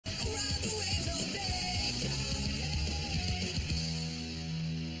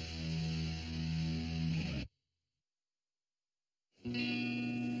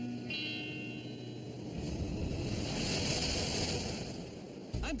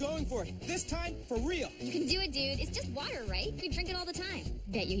going for it. This time, for real. You can do it, dude. It's just water, right? You drink it all the time.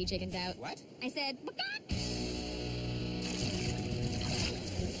 Bet you he chickens out. What? I said,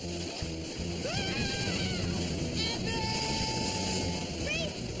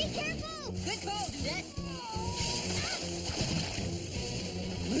 Reef, be careful! Good call, Dudette.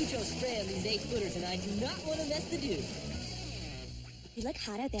 Mucho spray on these 8-footers, and I do not want to mess the dude. You look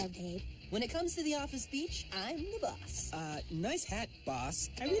hot out there, babe. When it comes to the office beach, I'm the boss. Nice hat, boss.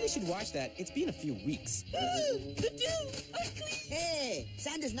 I really should watch that. It's been a few weeks. The dude! Ugly! Hey,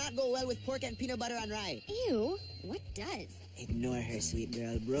 sand does not go well with pork and peanut butter and rye. Ew, what does? Ignore her, sweet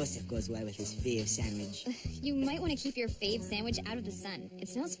girl. Broseph goes well with his fave sandwich. You might want to keep your fave sandwich out of the sun. It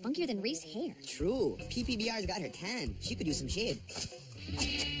smells funkier than Reef's hair. True. PPBR's got her tan. She could use some shade.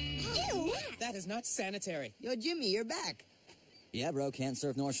 Ew! That is not sanitary. Yo, Jimmy, you're back. Yeah, bro, can't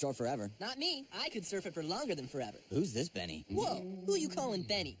surf North Shore forever. Not me. I could surf it for longer than forever. Who's this Benny? Whoa, who you calling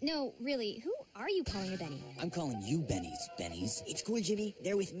Benny? No, really, who are you calling a Benny? I'm calling you Bennies. It's cool, Jimmy.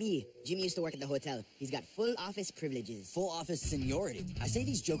 They're with me. Jimmy used to work at the hotel. He's got full office privileges. Full office seniority. I say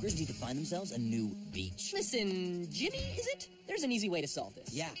these jokers need to find themselves a new beach. Listen, Jimmy, is it? There's an easy way to solve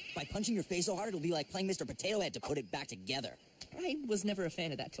this. Yeah, by punching your face so hard, it'll be like playing Mr. Potato Head to put it back together. I was never a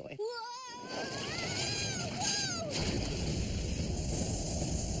fan of that toy.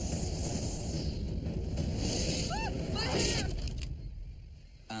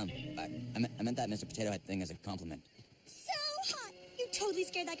 I meant that Mr. Potato Head thing as a compliment. So hot! You totally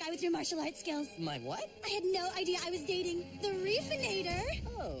scared that guy with your martial arts skills. My what? I had no idea I was dating the Reefinator.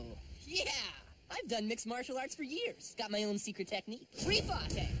 Oh, yeah. I've done mixed martial arts for years. Got my own secret technique.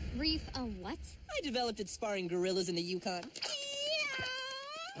 Reefinator. Reef, what? I developed it sparring gorillas in the Yukon.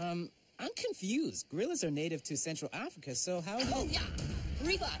 I'm confused. Gorillas are native to Central Africa, so how do Oh, yeah.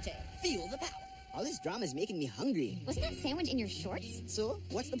 Reefinator. Feel the power. All this drama's making me hungry. Wasn't that sandwich in your shorts? So,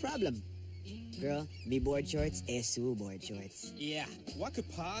 what's the problem? Girl, me board shorts, Sue board shorts. Yeah, what could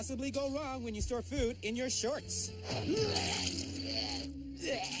possibly go wrong when you store food in your shorts?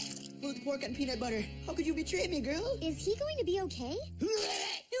 Pulled pork and peanut butter. How could you betray me, girl? Is he going to be okay?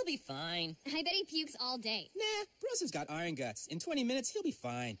 He'll be fine. I bet he pukes all day. Nah, Broso's got iron guts. In 20 minutes, he'll be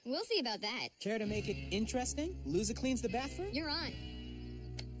fine. We'll see about that. Care to make it interesting? Luza cleans the bathroom? You're on.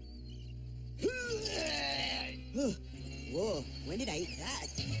 Whoa, when did I eat that?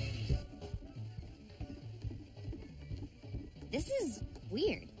 This is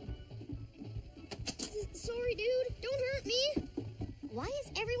weird. Sorry, dude. Don't hurt me. Why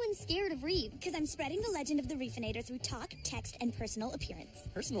is everyone scared of Reef? Because I'm spreading the legend of the Reefinator through talk, text, and personal appearance.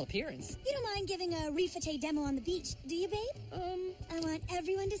 Personal appearance? You don't mind giving a Reefate demo on the beach, do you, babe? I want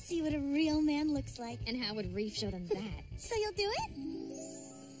everyone to see what a real man looks like. And how would Reef show them that? So you'll do it?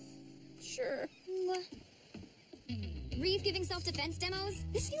 Sure. Reef giving self-defense demos?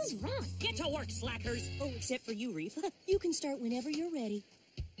 This feels wrong. Get to work, slackers! Oh, except for you, Reef. You can start whenever you're ready.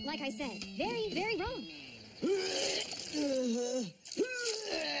 Like I said, very, very wrong.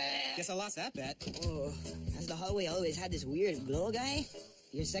 Guess I lost that bet. Oh, has the hallway always had this weird glow guy?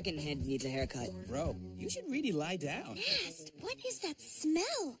 Your second head needs a haircut. Bro, you should really lie down. Nast, what is that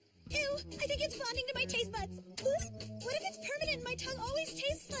smell? Ew, I think it's bonding to my taste buds. What if it's permanent and my tongue always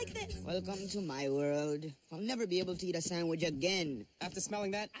tastes like this? Welcome to my world. I'll never be able to eat a sandwich again. After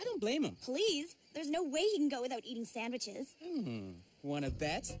smelling that, I don't blame him. Please, there's no way he can go without eating sandwiches. Wanna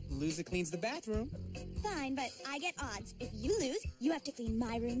bet? Luza cleans the bathroom. Fine, but I get odds. If you lose, you have to clean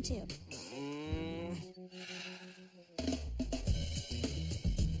my room too.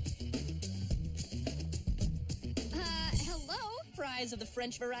 Hello? Fries of the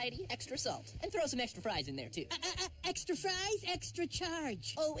French variety, extra salt. And throw some extra fries in there, too. Extra fries, extra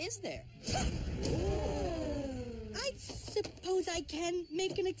charge. Oh, is there? I suppose I can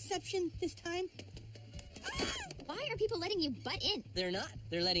make an exception this time. Why are people letting you butt in? They're not.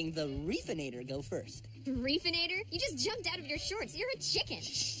 They're letting the Reefinator go first. Reefinator? You just jumped out of your shorts. You're a chicken.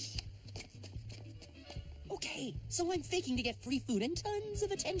 Okay, so I'm faking to get free food and tons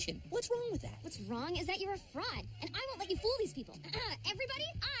of attention. What's wrong with that? What's wrong is that you're a fraud, and I won't let you fool these people. Everybody,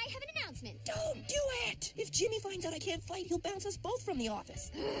 I have an announcement. Don't do it! If Jimmy finds out I can't fight, he'll bounce us both from the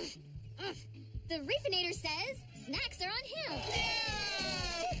office. The Reefinator says snacks are on him.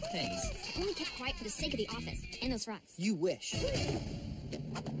 Thanks. I only kept quiet for the sake of the office and those fries. You wish.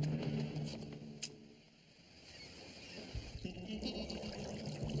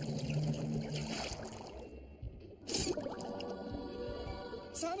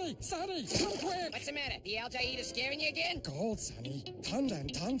 Sonny, come quick! What's the matter? The Altair scaring you again? Gold, Sonny. Tons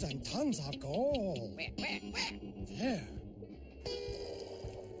and tons and tons of gold. Where? There.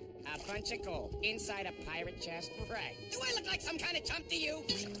 A bunch of gold inside a pirate chest? Right. Do I look like some kind of chump to you?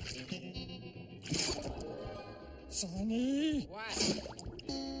 Sonny. What?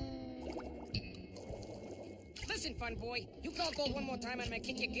 Listen, fun boy. You call gold one more time, I'm gonna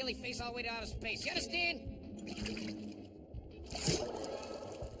kick your gilly face all the way to outer space. You understand?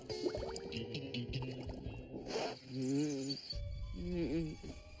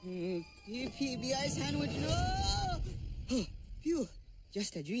 PBI sandwich, no! Phew,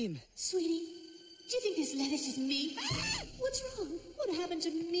 just a dream. Sweetie, do you think this lettuce is me? What's wrong? What happened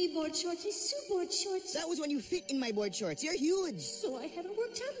to me board shorts? These Sue board shorts. That was when you fit in my board shorts. You're huge. So I haven't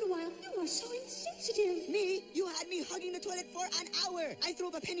worked out in a while. You are so insensitive. Me? You had me hugging the toilet for an hour. I threw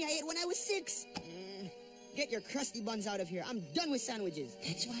up a penny I ate when I was 6. Get your crusty buns out of here. I'm done with sandwiches.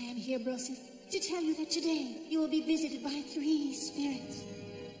 That's why I'm here, Brosen. To tell you that today you will be visited by 3 spirits.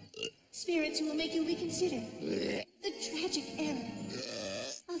 Spirits who will make you reconsider the tragic error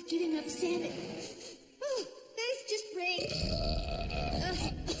of giving up sanity. Oh, there's just rain.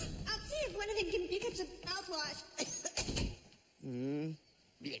 I'll see if one of them can pick up some mouthwash.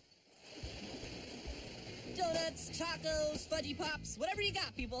 Donuts, tacos, fudgy pops, whatever you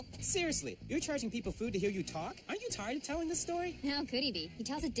got, people. Seriously, you're charging people food to hear you talk? Aren't you tired of telling this story? How could he be? He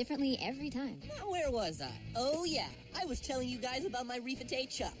tells it differently every time. Now, where was I? Oh, yeah. I was telling you guys about my Reefinator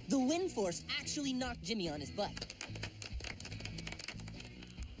chuck. The wind force actually knocked Jimmy on his butt.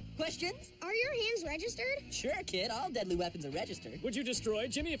 Questions? Are your hands registered? Sure, kid. All deadly weapons are registered. Would you destroy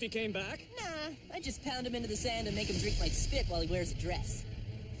Jimmy if he came back? Nah, I just pound him into the sand and make him drink my spit while he wears a dress.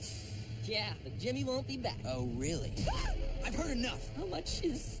 Yeah, but Jimmy won't be back. Oh, really? I've heard enough. How much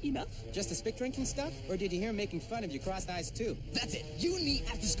is enough? Just the spit drinking stuff? Or did you hear him making fun of your crossed eyes too? That's it. You and me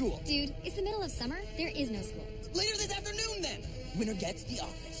after school. Dude, it's the middle of summer. There is no school. Later this afternoon, then. Winner gets the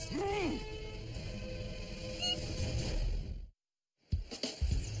office.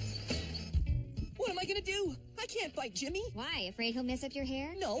 What am I gonna do? I can't bite Jimmy. Why? Afraid he'll mess up your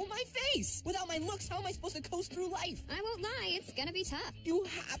hair? No, my face. Without my looks, how am I supposed to coast through life? I won't lie, it's gonna be tough. You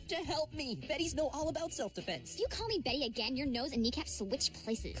have to help me. Betty's know all about self-defense. If you call me Betty again, your nose and kneecap switch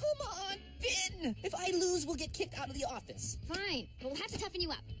places. Come on, Finn. If I lose, we'll get kicked out of the office. Fine, but we'll have to toughen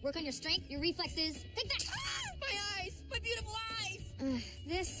you up. Work on your strength, your reflexes. Think that. Ah, my eyes, my beautiful eyes.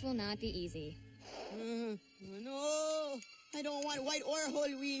 This will not be easy. No, I don't want white or whole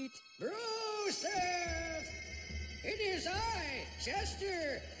wheat. Bruce! It is I,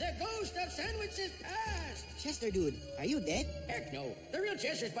 Chester, the ghost of sandwiches past. Chester, dude, are you dead? Heck no. The real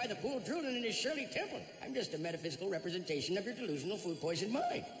Chester's by the pool drooling in his Shirley temple. I'm just a metaphysical representation of your delusional food poisoned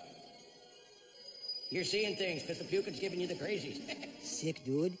mind. You're seeing things because the puking's giving you the crazies. Sick,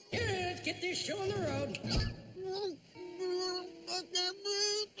 dude. Yeah, let's get this show on the road.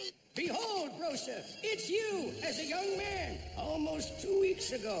 Behold, Rosa, it's you as a young man, almost 2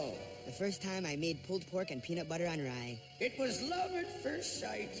 weeks ago. The first time I made pulled pork and peanut butter on rye. It was love at first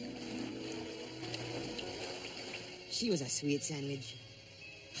sight. She was a sweet sandwich.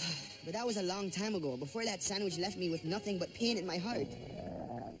 But that was a long time ago, before that sandwich left me with nothing but pain in my heart.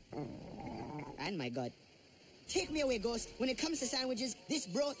 And my gut. Take me away, Ghost. When it comes to sandwiches, this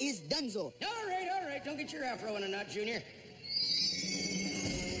bro is donezo. All right. Don't get your afro in a knot, Junior.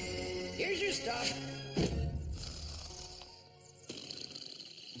 Here's your stuff.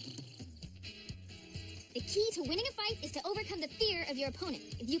 The key to winning a fight is to overcome the fear of your opponent.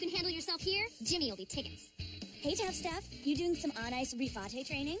 If you can handle yourself here, Jimmy will be tickets. Hey, Tough Stuff, you doing some on-ice Reefinator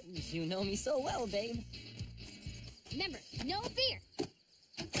training? You know me so well, babe. Remember, no fear.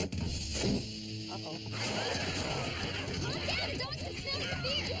 Uh-oh. Calm down, the dogs can smell your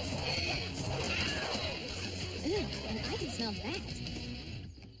fear. Ugh, and I can smell that.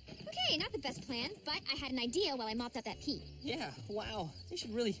 Okay, not the best plan, but I had an idea while I mopped up that pee. Yeah, wow. They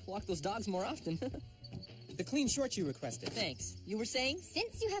should really walk those dogs more often. The clean shorts you requested. Thanks. You were saying?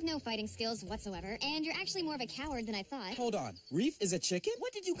 Since you have no fighting skills whatsoever, and you're actually more of a coward than I thought... Hold on. Reef is a chicken?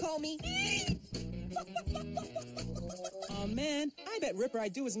 What did you call me? Oh, man. I bet Ripper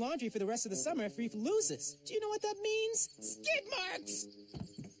I'd do his laundry for the rest of the summer if Reef loses. Do you know what that means? Skid marks!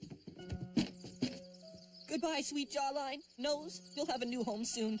 Goodbye, sweet jawline. Nose, you'll have a new home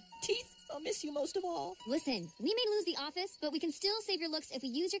soon. Teeth, I'll miss you most of all. Listen, we may lose the office, but we can still save your looks if we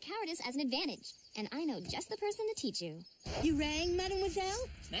use your cowardice as an advantage. And I know just the person to teach you. You rang, mademoiselle?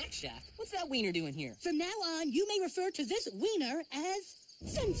 Snack Shack? What's that wiener doing here? From now on, you may refer to this wiener as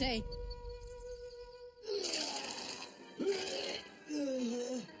Sensei.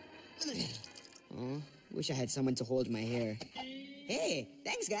 Oh, wish I had someone to hold my hair. Hey,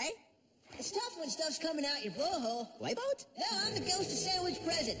 thanks, guy. It's tough when stuff's coming out your blowhole. Wipeout? No, I'm the ghost of sandwich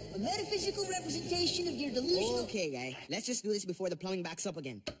present, a metaphysical representation of your delusional... Okay, guy. Let's just do this before the plumbing backs up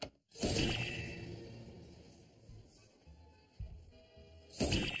again.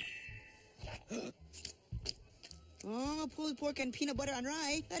 Oh, pulled pork and peanut butter and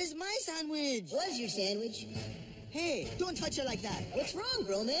rye. That is my sandwich. Was your sandwich? Hey, don't touch her like that. What's wrong,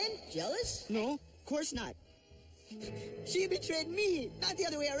 bro, man? Jealous? No, of course not. She betrayed me, not the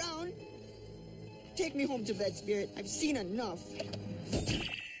other way around. Take me home to bed, Spirit. I've seen enough.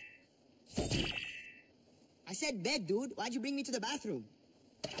 I said bed, dude. Why'd you bring me to the bathroom?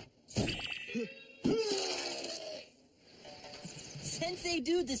 Sensei,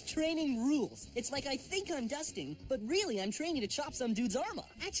 dude, this training rules. It's like I think I'm dusting, but really I'm training to chop some dude's arm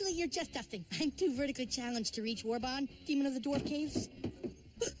off. Actually, you're just dusting. I'm too vertically challenged to reach Warbon, Demon of the Dwarf Caves.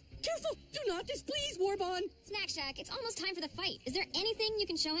 Careful! Do not displease, Warbon! Snack Shack, it's almost time for the fight. Is there anything you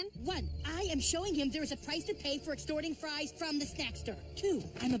can show him? 1. I am showing him there is a price to pay for extorting fries from the snackster. 2.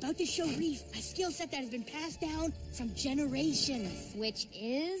 I'm about to show Reef a skill set that has been passed down from generations. Which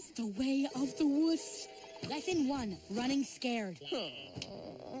is? The way of the wuss. Lesson 1, running scared.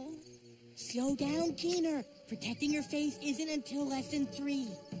 Slow down, Keener. Protecting your face isn't until lesson 3.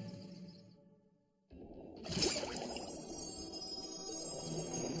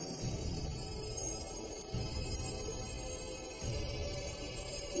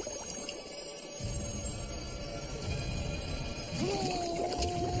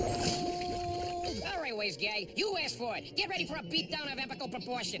 All right, Waze Guy, you asked for it. Get ready for a beatdown of epical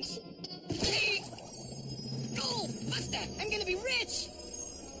proportions. Gold! Buster! I'm gonna be rich!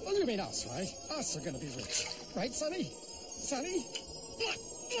 Well, you mean us, right? Us are gonna be rich. Right, Sonny? Sonny?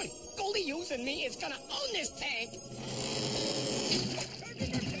 Goldie using me is gonna own this tank!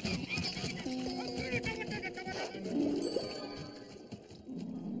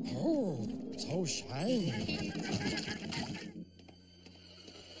 Oh, so shiny.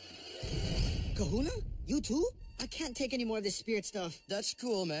 Kahuna? You too? I can't take any more of this spirit stuff. That's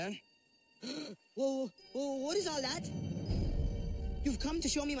cool, man. Whoa, what is all that? You've come to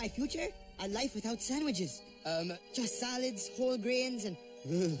show me my future? A life without sandwiches. Just salads, whole grains, and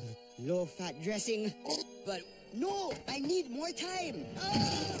low-fat dressing. But no, I need more time.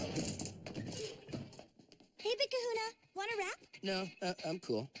 Hey, Big Kahuna, want a wrap? no, I'm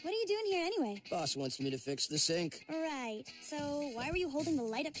cool. What are you doing here anyway? Boss wants me to fix the sink. Right. So why were you holding the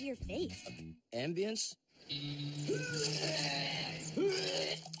light up to your face? Ambience?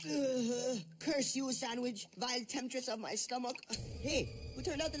 Curse you, sandwich, vile temptress of my stomach. Hey, who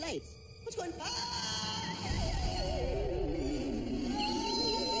turned out the lights? What's going on?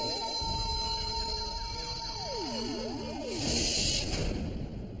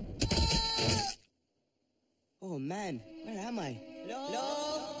 Oh man, where am I?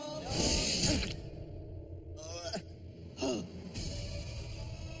 Hello?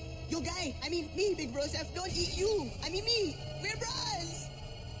 Yo, guy, I mean me, Big Broseph, don't eat you. I mean me. We're bros.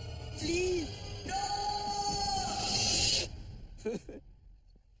 Please, no.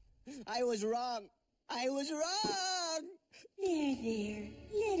 I was wrong. There.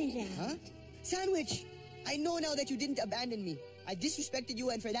 Let it out. Huh? Sandwich, I know now that you didn't abandon me. I disrespected you,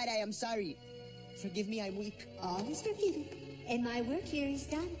 and for that I am sorry. Forgive me, I'm weak. All is forgiven. And my work here is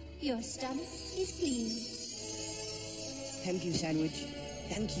done. Your stomach is clean. Thank you, Sandwich.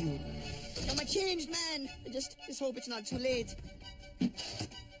 Thank you. I'm a changed man. I just hope it's not too late.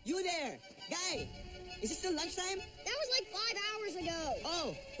 You there, guy. Is it still lunchtime? That was like 5 hours ago.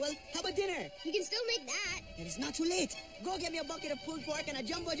 Oh, well, how about dinner? You can still make that. Then it's not too late. Go get me a bucket of pulled pork and a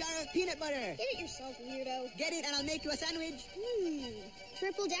jumbo jar of peanut butter. Get it yourself, weirdo. Get it and I'll make you a sandwich.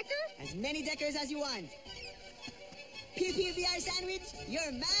 Triple decker? As many deckers as you want. PPVR sandwich,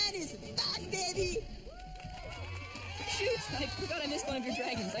 your man is back, baby. Shoot! I forgot I missed one of your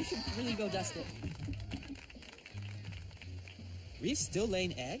dragons. I should really go dust it. Reef's still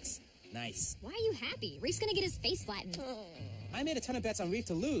laying eggs? Nice. Why are you happy? Reef's gonna get his face flattened. I made a ton of bets on Reef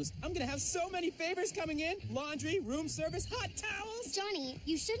to lose. I'm gonna have so many favors coming in. Laundry, room service, hot towels. Johnny,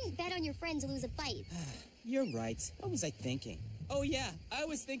 you shouldn't bet on your friend to lose a fight. You're right. What was I thinking? Oh yeah, I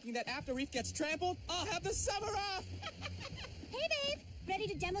was thinking that after Reef gets trampled, I'll have the summer off. Hey, babe. Ready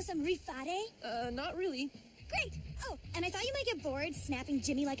to demo some Reefinator? Not really. Great. Oh, and I thought you might get bored snapping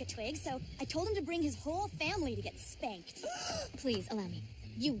Jimmy like a twig, so I told him to bring his whole family to get spanked. Please, allow me.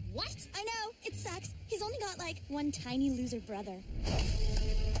 You what? I know. It sucks. He's only got, like, one tiny loser brother.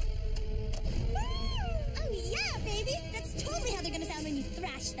 Oh, yeah, baby. That's totally how they're gonna sound when you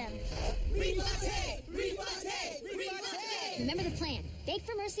thrash them. Reefinator! Reefinator! Reefinator! Remember the plan. Beg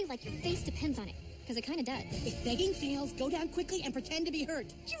for mercy like your face depends on it. Because it kind of does. If begging fails, go down quickly and pretend to be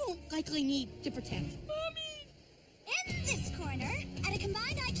hurt. You won't likely need to pretend. Mommy! In this corner, at a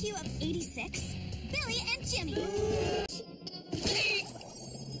combined IQ of 86, Billy and Jimmy.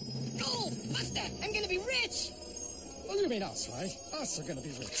 Bust that! I'm gonna be rich! Well, you mean us, right? Us are gonna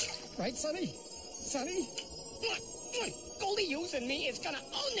be rich. Right, Sonny? Sonny? Goldie using me is gonna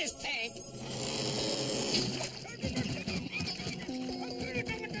own this tank!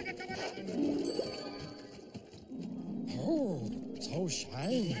 Oh, so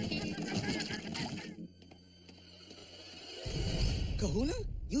shiny. Kahuna?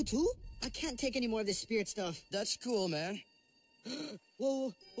 You too? I can't take any more of this spirit stuff. That's cool, man.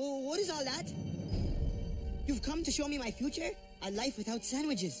 Whoa, what is all that? You've come to show me my future? A life without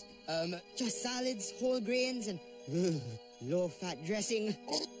sandwiches. Just salads, whole grains, and low-fat dressing.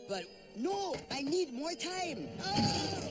 But no, I need more time.